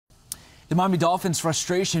The Miami Dolphins'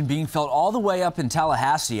 frustration being felt all the way up in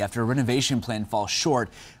Tallahassee after a renovation plan falls short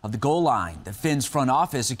of the goal line. The Fins front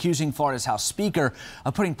office accusing Florida's House Speaker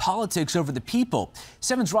of putting politics over the people.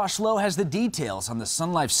 7's Rosh Lowe has the details on the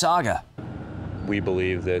Sun Life saga. We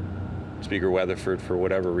believe that Speaker Weatherford, for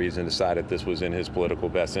whatever reason, decided this was in his political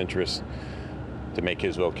best interest to make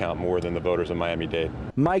his vote count more than the voters of Miami-Dade.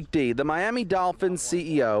 Mike D., the Miami Dolphins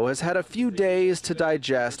CEO, has had a few days to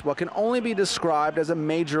digest what can only be described as a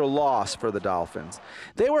major loss for the Dolphins.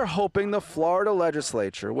 They were hoping the Florida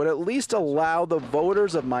legislature would at least allow the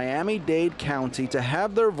voters of Miami-Dade County to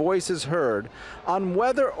have their voices heard on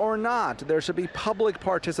whether or not there should be public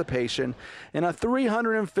participation in a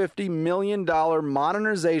 $350 million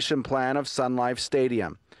modernization plan of Sun Life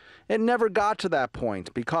Stadium. It never got to that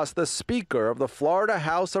point because the Speaker of the Florida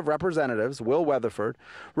House of Representatives, Will Weatherford,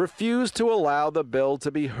 refused to allow the bill to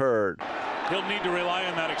be heard. He'll need to rely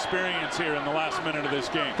on that experience here in the last minute of this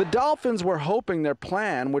game. The Dolphins were hoping their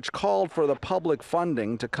plan, which called for the public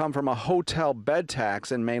funding to come from a hotel bed tax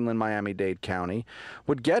in mainland Miami-Dade County,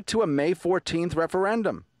 would get to a May 14th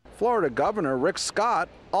referendum. Florida Governor Rick Scott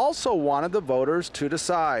also wanted the voters to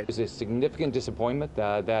decide. It was a significant disappointment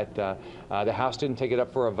that the House didn't take it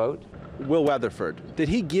up for a vote. Will Weatherford, did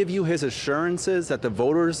he give you his assurances that the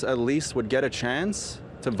voters at least would get a chance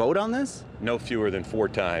to vote on this? No fewer than 4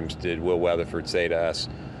 times did Will Weatherford say to us,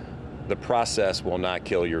 the process will not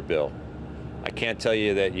kill your bill. I can't tell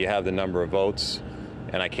you that you have the number of votes,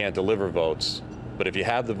 and I can't deliver votes, but if you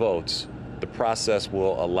have the votes, the process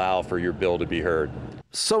will allow for your bill to be heard.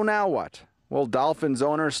 So now what? Will Dolphins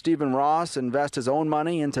owner Stephen Ross invest his own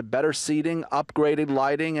money into better seating, upgraded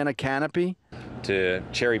lighting, and a canopy? To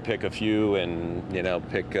cherry pick a few and,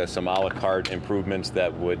 pick some a la carte improvements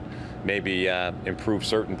that would maybe improve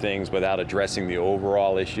certain things without addressing the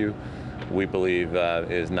overall issue, we believe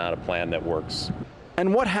is not a plan that works.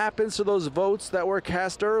 And what happens to those votes that were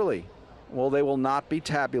cast early? Well, they will not be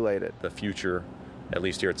tabulated. The future, at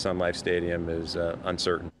least here at Sun Life Stadium, is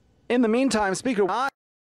uncertain. In the meantime, Speaker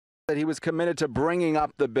that he was committed to bringing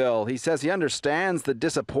up the bill. He says he understands the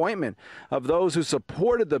disappointment of those who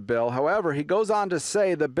supported the bill. However, he goes on to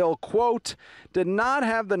say the bill, quote, did not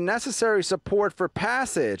have the necessary support for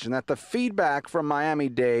passage and that the feedback from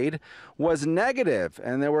Miami-Dade was negative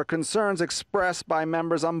and there were concerns expressed by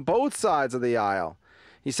members on both sides of the aisle.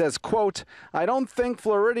 He says, quote, I don't think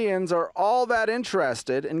Floridians are all that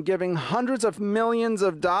interested in giving hundreds of millions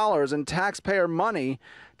of dollars in taxpayer money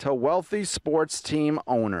to wealthy sports team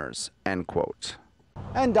owners, end quote.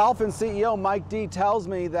 And Dolphins CEO Mike D. tells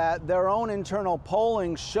me that their own internal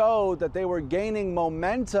polling showed that they were gaining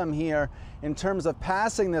momentum here in terms of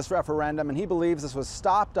passing this referendum, and he believes this was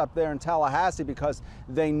stopped up there in Tallahassee because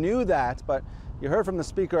they knew that. But you heard from the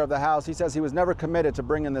Speaker of the House. He says he was never committed to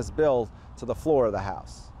bringing this bill to the floor of the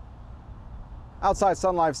House. Outside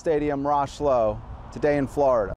Sun Life Stadium, Rosh Lowe, today in Florida.